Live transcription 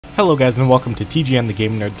Hello guys and welcome to TGN the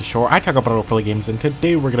Game Nerd, the show where I talk about roleplay games, and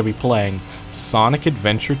today we're going to be playing Sonic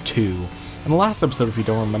Adventure 2. In the last episode, if you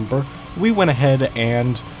don't remember, we went ahead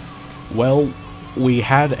and, well, we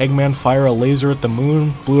had Eggman fire a laser at the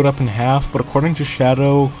moon, blew it up in half, but according to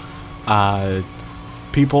Shadow,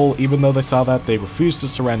 people, even though they saw that, they refused to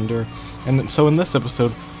surrender. And so in this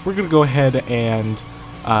episode, we're going to go ahead and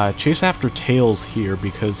chase after Tails here,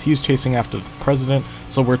 because he's chasing after the president,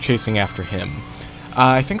 so we're chasing after him.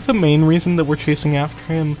 I think the main reason that we're chasing after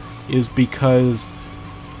him is because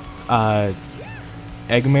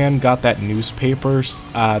Eggman got that newspaper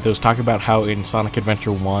that was talking about how in Sonic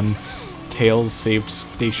Adventure 1, Tails saved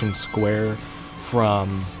Station Square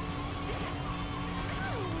from...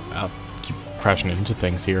 I'll keep crashing into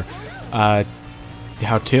things here. How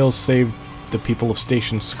Tails saved the people of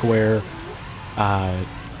Station Square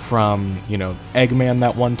from, you know, Eggman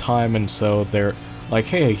that one time, and so they're like,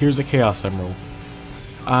 hey, here's a Chaos Emerald.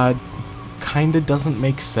 Kinda doesn't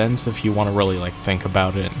make sense if you want to really, like, think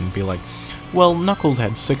about it and be like, well, Knuckles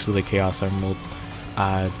had 6 of the Chaos Emeralds,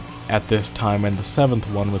 at this time, and the 7th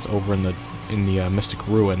one was over in the Mystic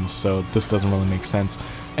Ruins, so this doesn't really make sense.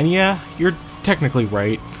 And yeah, you're technically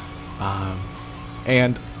right,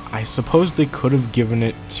 and I suppose they could have given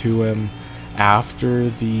it to him after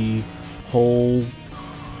the whole,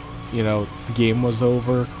 you know, game was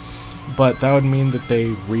over. But that would mean that they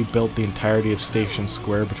rebuilt the entirety of Station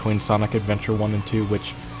Square between Sonic Adventure 1 and 2,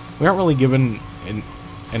 which we aren't really given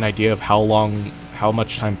an idea of how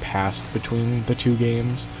much time passed between the two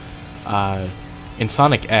games. In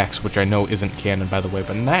Sonic X, which I know isn't canon by the way,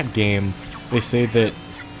 but in that game, they say that,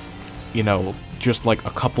 you know, just like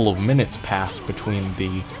a couple of minutes passed between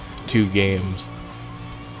the two games.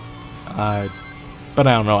 But I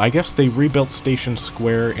don't know, I guess they rebuilt Station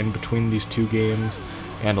Square in between these two games,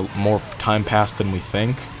 and more time passed than we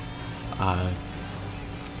think,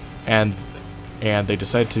 and they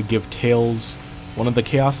decided to give Tails one of the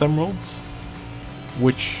Chaos Emeralds,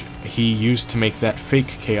 which he used to make that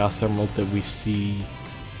fake Chaos Emerald that we see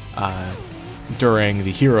during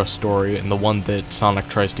the hero story, and the one that Sonic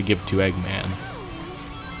tries to give to Eggman.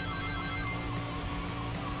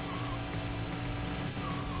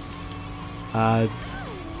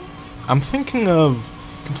 I'm thinking of,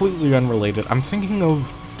 completely unrelated, I'm thinking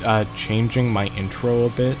of changing my intro a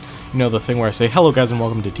bit. You know, the thing where I say, hello guys and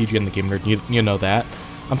welcome to TGN the Game Nerd, you know that.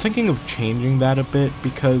 I'm thinking of changing that a bit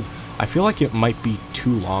because I feel like it might be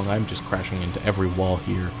too long. I'm just crashing into every wall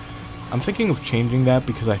here. I'm thinking of changing that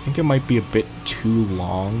because I think it might be a bit too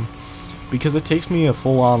long, because it takes me a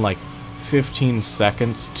full-on, like, 15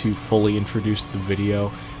 seconds to fully introduce the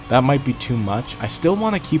video. That might be too much. I still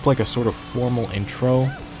want to keep, like, a sort of formal intro,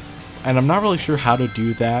 and I'm not really sure how to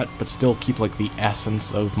do that, but still keep, like, the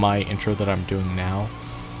essence of my intro that I'm doing now.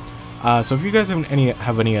 So if you guys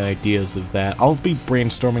have any ideas of that, I'll be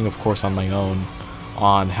brainstorming, of course, on my own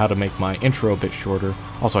on how to make my intro a bit shorter.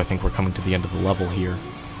 Also, I think we're coming to the end of the level here.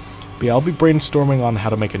 But yeah, I'll be brainstorming on how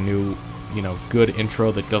to make a new, you know, good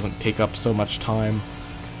intro that doesn't take up so much time.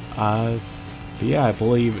 But yeah, I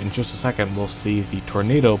believe in just a second we'll see the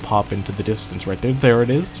tornado pop into the distance right there. There it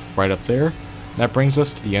is, right up there. That brings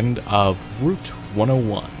us to the end of Route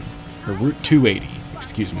 101, or Route 280,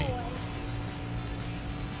 excuse me.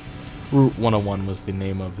 Route 101 was the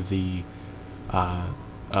name of the,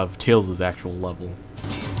 of Tails' actual level.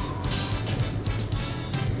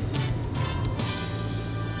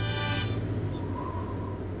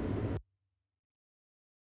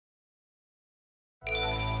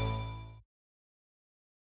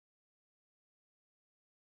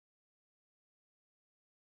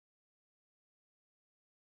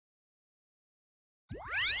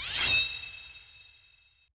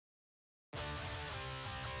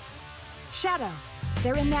 Shadow,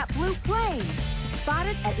 they're in that blue plane.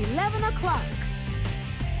 Spotted at 11 o'clock.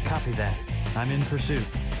 Copy that. I'm in pursuit.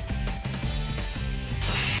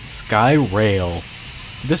 Sky Rail.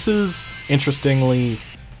 This is, interestingly,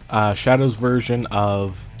 Shadow's version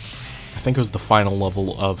of, I think it was the final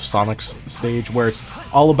level of Sonic's stage, where it's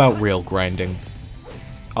all about rail grinding.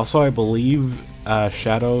 Also, I believe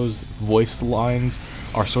Shadow's voice lines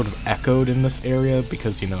are sort of echoed in this area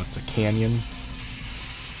because, you know, it's a canyon.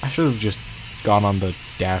 I should have just gone on the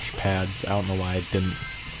dash pads. I don't know why I didn't.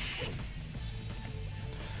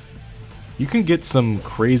 You can get some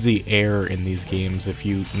crazy air in these games if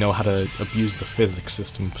you know how to abuse the physics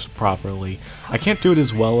systems properly. I can't do it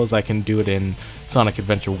as well as I can do it in Sonic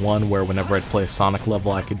Adventure 1, where whenever I'd play a Sonic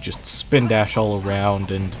level I could just spin dash all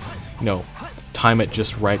around and, you know, time it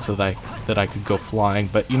just right so that I could go flying.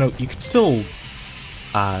 But, you know, you could still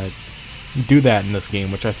do that in this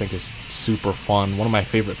game, which I think is super fun. One of my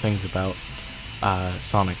favorite things about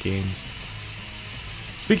Sonic games.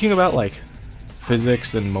 Speaking about like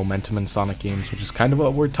physics and momentum in Sonic games, which is kind of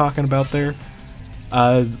what we're talking about there,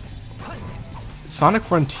 Sonic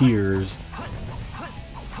Frontiers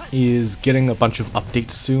is getting a bunch of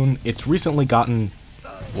updates soon. It's recently gotten,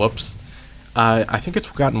 whoops, I think it's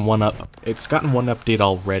gotten one update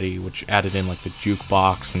already, which added in like the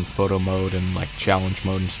jukebox and photo mode and like challenge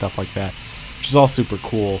mode and stuff like that, which is all super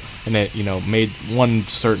cool, and it, you know, made one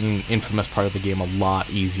certain infamous part of the game a lot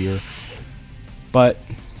easier. But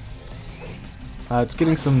it's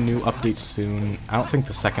getting some new updates soon. I don't think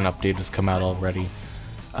the second update has come out already.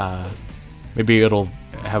 Maybe it'll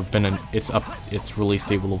have been its release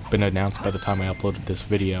date will have been announced by the time I uploaded this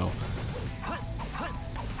video.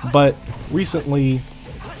 But recently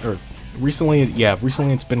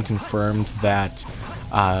it's been confirmed that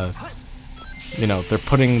you know, they're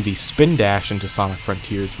putting the spin dash into Sonic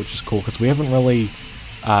Frontiers, which is cool because we haven't really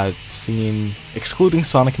seen, excluding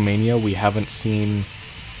Sonic Mania, we haven't seen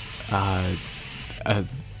the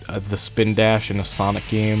spin dash in a Sonic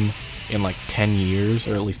game in like 10 years,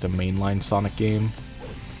 or at least a mainline Sonic game.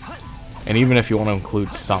 And even if you want to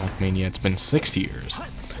include Sonic Mania, it's been 6 years.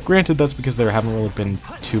 Granted, that's because there haven't really been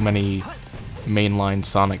too many mainline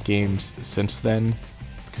Sonic games since then,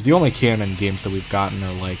 because the only canon games that we've gotten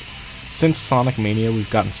are like, since Sonic Mania, we've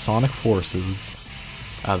gotten Sonic Forces,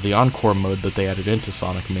 the Encore mode that they added into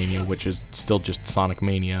Sonic Mania, which is still just Sonic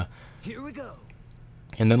Mania. Here we go.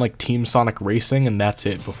 And then like Team Sonic Racing, and that's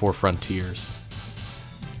it before Frontiers.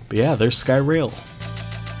 But yeah, there's Skyrail.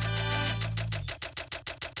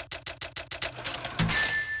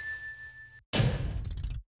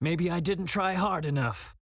 Maybe I didn't try hard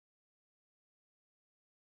enough.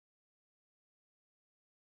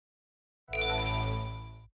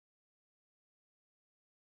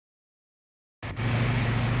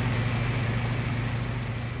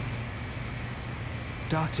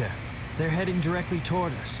 Doctor, they're heading directly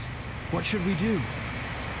toward us. What should we do?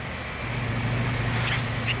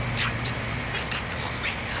 Just sit tight. We've got them on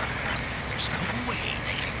radar. There's no way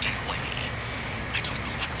they can get away. I don't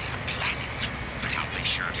know what they are planning, but I'll be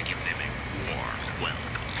sure to give them a warm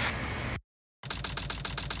welcome.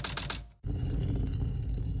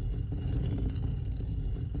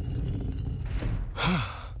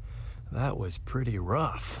 That was pretty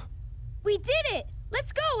rough. We did it!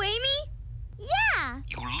 Let's go, Amy! Yeah!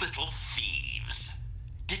 You little thieves.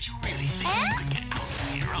 Did you really think you could get out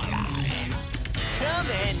of here alive? Come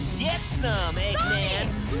and get some, Eggman.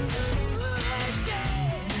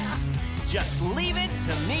 Just leave it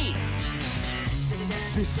to me.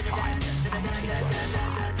 This time, I'll take your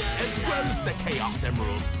life, as well as the Chaos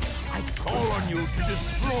Emerald. I call on you to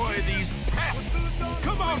destroy these pests.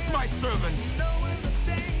 Come out, my servant.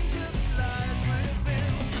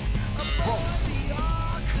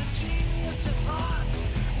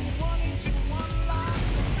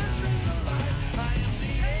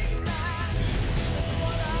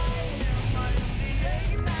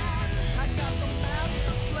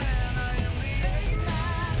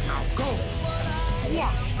 Now go and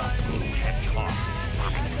squash that blue hedgehog,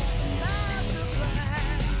 Sonic.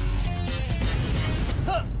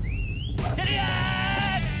 To the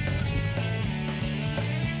end!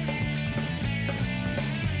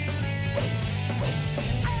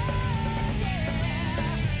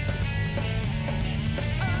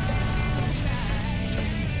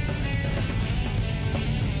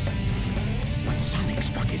 When Sonic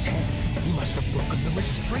struck his head, he must have broken the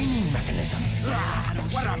restraining mechanism.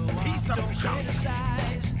 What a piece of junk!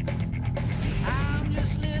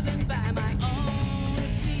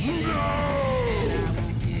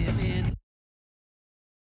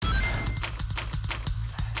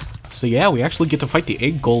 So yeah, we actually get to fight the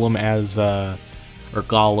Egg Golem as, or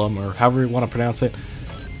Golem, or however you want to pronounce it.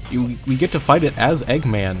 We get to fight it as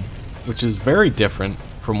Eggman, which is very different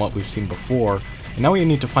from what we've seen before. And now we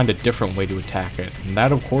need to find a different way to attack it, and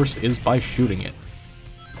that of course is by shooting it.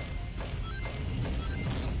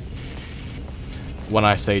 When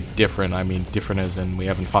I say different, I mean different as in we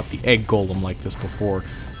haven't fought the Egg Golem like this before,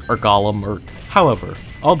 or Golem, or however.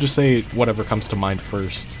 I'll just say whatever comes to mind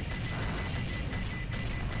first.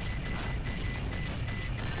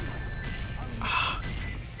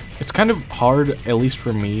 It's kind of hard, at least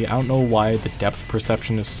for me. I don't know why the depth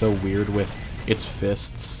perception is so weird with its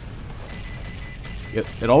fists.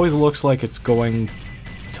 It always looks like it's going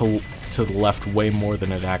to the left way more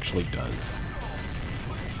than it actually does.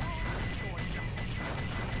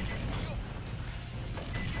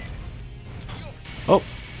 Oh,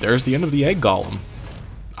 there's the end of the Egg Golem.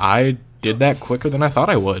 I did that quicker than I thought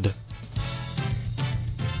I would.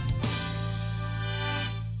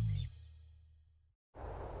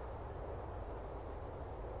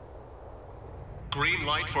 Green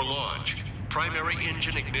light for launch. Primary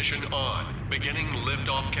engine ignition on. Beginning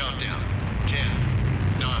liftoff countdown.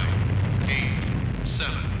 10, 9, 8,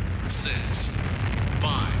 7, 6,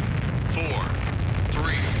 5, 4,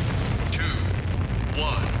 3, 2,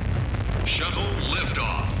 1. Shuttle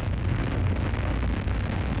liftoff.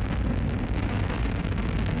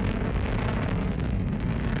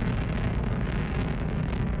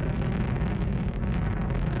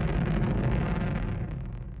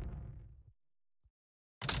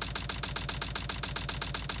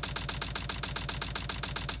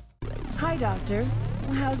 Hi, Doctor.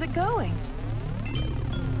 How's it going?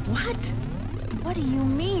 What? What do you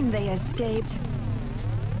mean they escaped?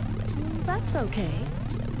 That's okay.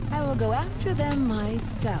 I will go after them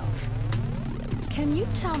myself. Can you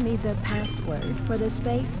tell me the password for the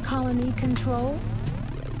space colony control?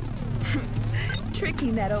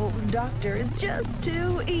 Tricking that old doctor is just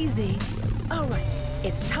too easy. All right,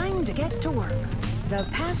 it's time to get to work. The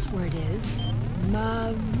password is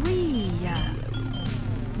Maria.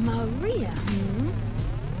 Maria,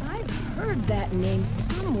 I've heard that name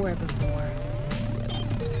somewhere before.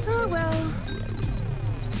 Oh well.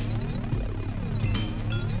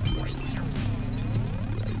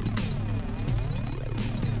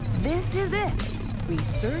 This is it.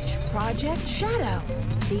 Research Project Shadow,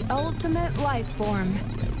 the ultimate life form.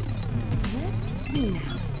 Let's see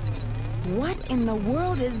now. What in the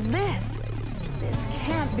world is this? This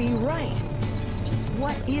can't be right. Just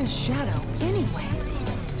what is Shadow anyway?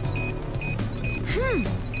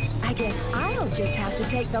 I guess I'll just have to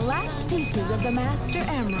take the last pieces of the Master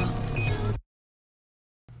Emerald.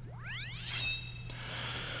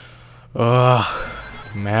 Ugh,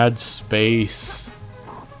 mad space.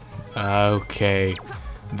 Okay,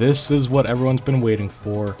 this is what everyone's been waiting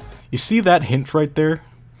for. You see that hint right there?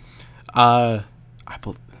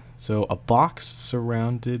 So a box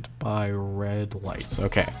surrounded by red lights.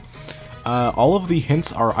 Okay. All of the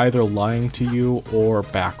hints are either lying to you or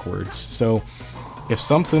backwards. So if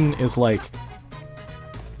something is like,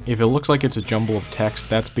 if it looks like it's a jumble of text,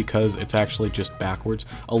 that's because it's actually just backwards,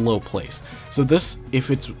 a low place. So this, if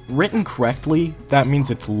it's written correctly, that means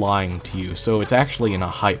it's lying to you, so it's actually in a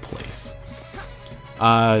high place.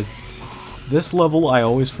 This level, I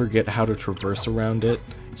always forget how to traverse around it.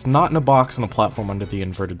 It's not in a box on a platform under the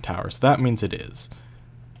inverted tower, so that means it is.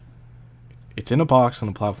 It's in a box on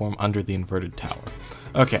a platform under the inverted tower.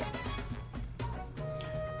 Okay.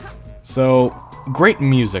 So, great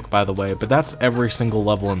music, by the way, but that's every single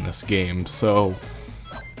level in this game, so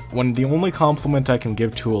when the only compliment I can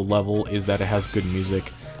give to a level is that it has good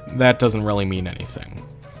music, that doesn't really mean anything.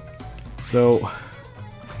 So,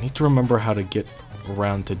 I need to remember how to get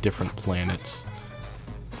around to different planets.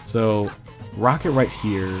 So, rocket right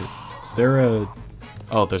here. Is there a...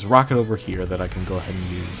 Oh, there's a rocket over here that I can go ahead and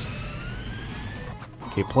use.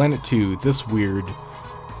 Okay, planet 2, this weird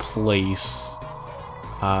place.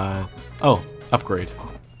 Oh, upgrade.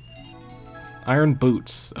 Iron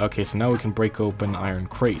boots. Okay, so now we can break open iron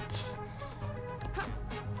crates.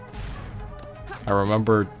 I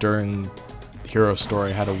remember during Hero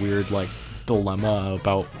Story I had a weird, like, dilemma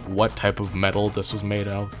about what type of metal this was made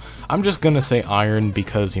of. I'm just gonna say iron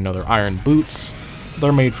because, you know, they're iron boots.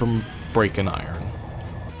 They're made from breaking iron.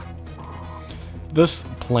 This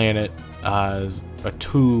planet is a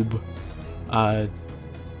tube,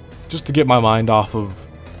 just to get my mind off of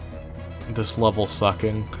this level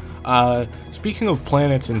sucking. Speaking of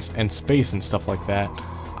planets and space and stuff like that,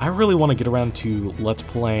 I really want to get around to Let's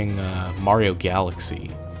Playing Mario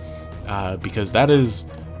Galaxy, because that is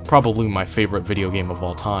probably my favorite video game of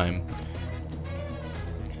all time.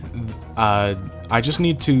 I just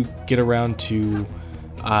need to get around to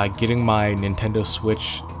getting my Nintendo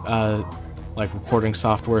Switch like recording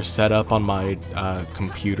software set up on my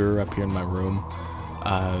computer up here in my room,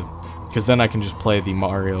 because then I can just play the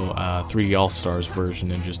Mario 3D All-Stars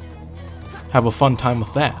version and just have a fun time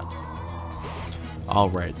with that.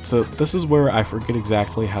 Alright, so this is where I forget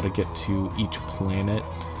exactly how to get to each planet,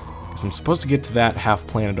 because I'm supposed to get to that half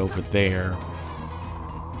planet over there,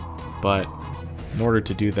 but in order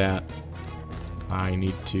to do that, I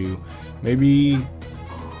need to maybe,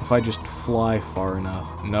 if I just fly far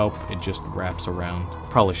enough. Nope, it just wraps around.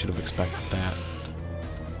 Probably should have expected that.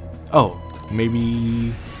 Oh,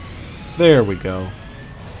 maybe... There we go.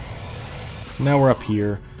 So now we're up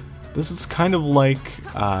here. This is kind of like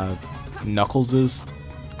Knuckles'...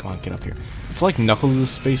 Come on, get up here. It's like Knuckles'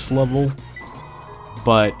 space level,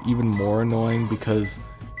 but even more annoying because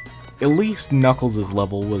at least Knuckles'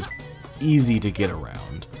 level was easy to get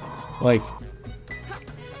around. Like,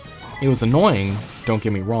 it was annoying, don't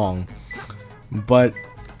get me wrong, but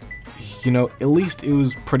you know, at least it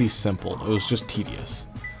was pretty simple. It was just tedious.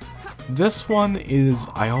 This one is,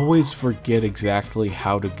 I always forget exactly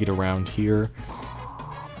how to get around here,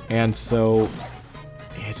 and so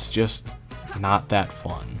it's just not that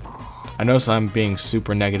fun. I notice I'm being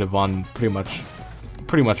super negative on pretty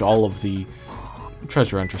much all of the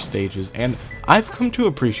treasure hunter stages, and I've come to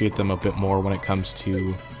appreciate them a bit more when it comes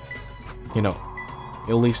to, you know,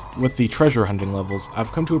 at least with the treasure hunting levels,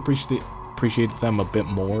 I've come to appreciate them a bit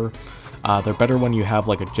more. They're better when you have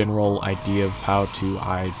like a general idea of how to,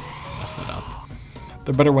 I messed that up.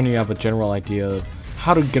 They're better when you have a general idea of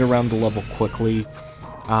how to get around the level quickly,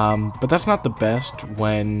 but that's not the best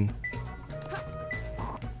when...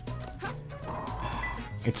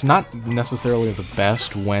 It's not necessarily the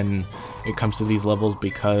best when it comes to these levels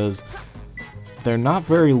because they're not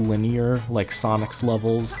very linear like Sonic's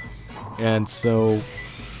levels, and so...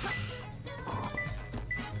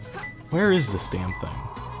 Where is this damn thing?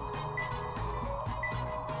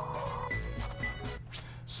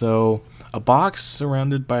 So, a box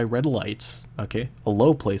surrounded by red lights. Okay, a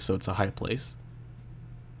low place, so it's a high place.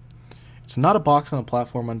 It's not a box on a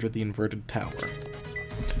platform under the inverted tower.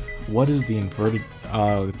 What is the inverted...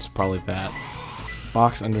 it's probably that.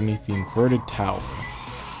 Box underneath the inverted tower.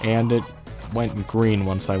 And it went green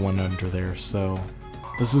once I went under there, so...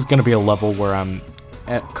 This is going to be a level where I'm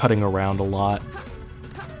cutting around a lot.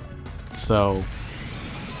 So,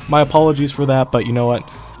 my apologies for that, but you know what?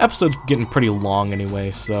 Episode's getting pretty long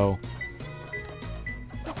anyway, so...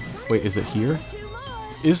 Wait, is it here?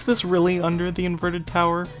 Is this really under the inverted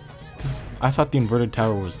tower? 'Cause I thought the inverted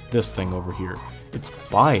tower was this thing over here. It's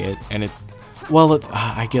by it, and it's... Well, it's...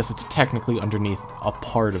 I guess it's technically underneath a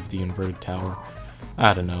part of the inverted tower.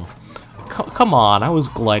 I don't know. Come on, I was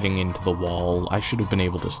gliding into the wall. I should have been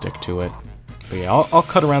able to stick to it. But yeah, I'll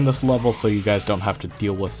cut around this level so you guys don't have to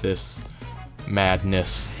deal with this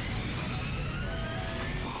madness.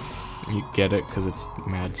 You get it? Because it's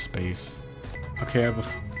mad space. Okay, I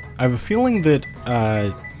have a feeling that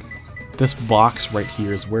this box right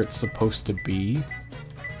here is where it's supposed to be.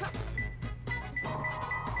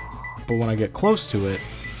 But when I get close to it,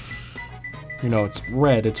 you know, it's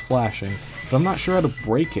red, it's flashing, but I'm not sure how to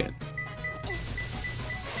break it.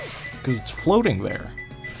 Because it's floating there.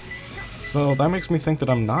 So that makes me think that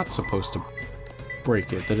I'm not supposed to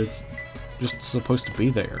break it, that it's just supposed to be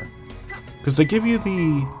there. Because they give you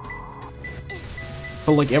the...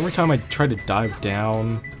 But like every time I try to dive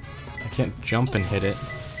down, I can't jump and hit it.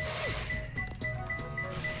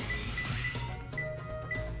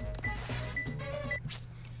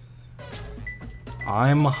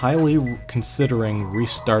 I'm highly considering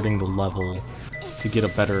restarting the level to get a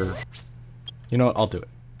better... You know what, I'll do it.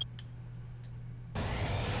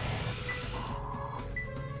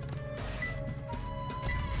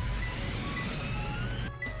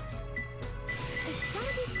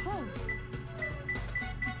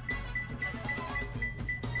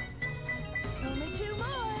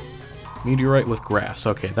 Meteorite with grass.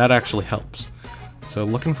 Okay, that actually helps. So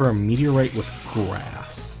looking for a meteorite with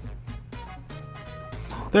grass.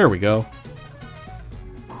 There we go.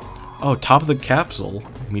 Oh, top of the capsule.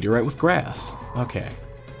 Meteorite with grass. Okay.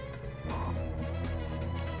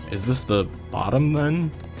 Is this the bottom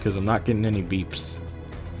then? Because I'm not getting any beeps.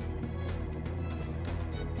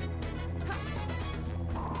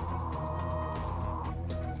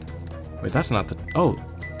 Wait, that's not the... Oh,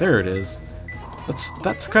 there it is.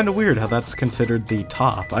 That's kind of weird how that's considered the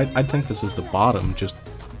top. I'd think this is the bottom just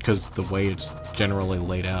because the way it's generally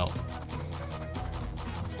laid out.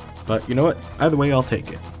 But you know what? Either way, I'll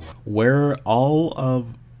take it. Where all of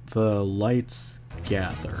the lights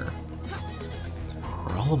gather.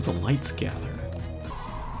 Where all of the lights gather.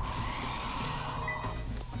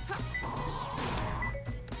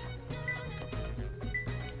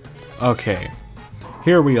 Okay.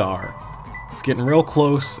 Here we are. It's getting real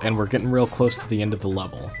close, and we're getting real close to the end of the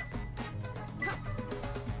level.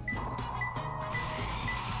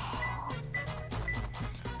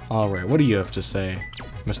 Alright, what do you have to say,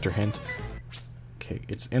 Mr. Hint? Okay,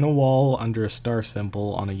 it's in a wall under a star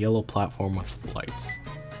symbol on a yellow platform with lights.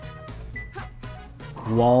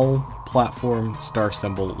 Wall, platform, star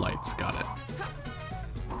symbol, lights. Got it.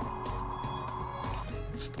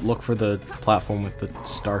 Let's look for the platform with the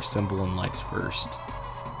star symbol and lights first.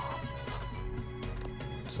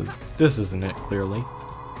 So this isn't it, clearly.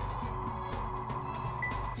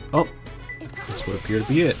 Oh, this would appear to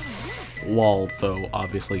be it. Wall, though,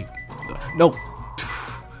 obviously. No!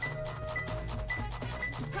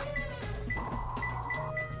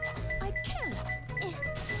 I can't.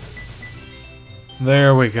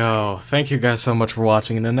 There we go. Thank you guys so much for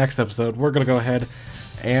watching. In the next episode, we're gonna go ahead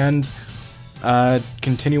and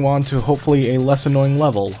continue on to hopefully a less annoying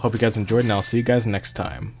level. Hope you guys enjoyed, and I'll see you guys next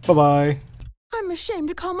time. Bye-bye! I'm ashamed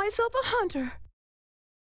to call myself a hunter.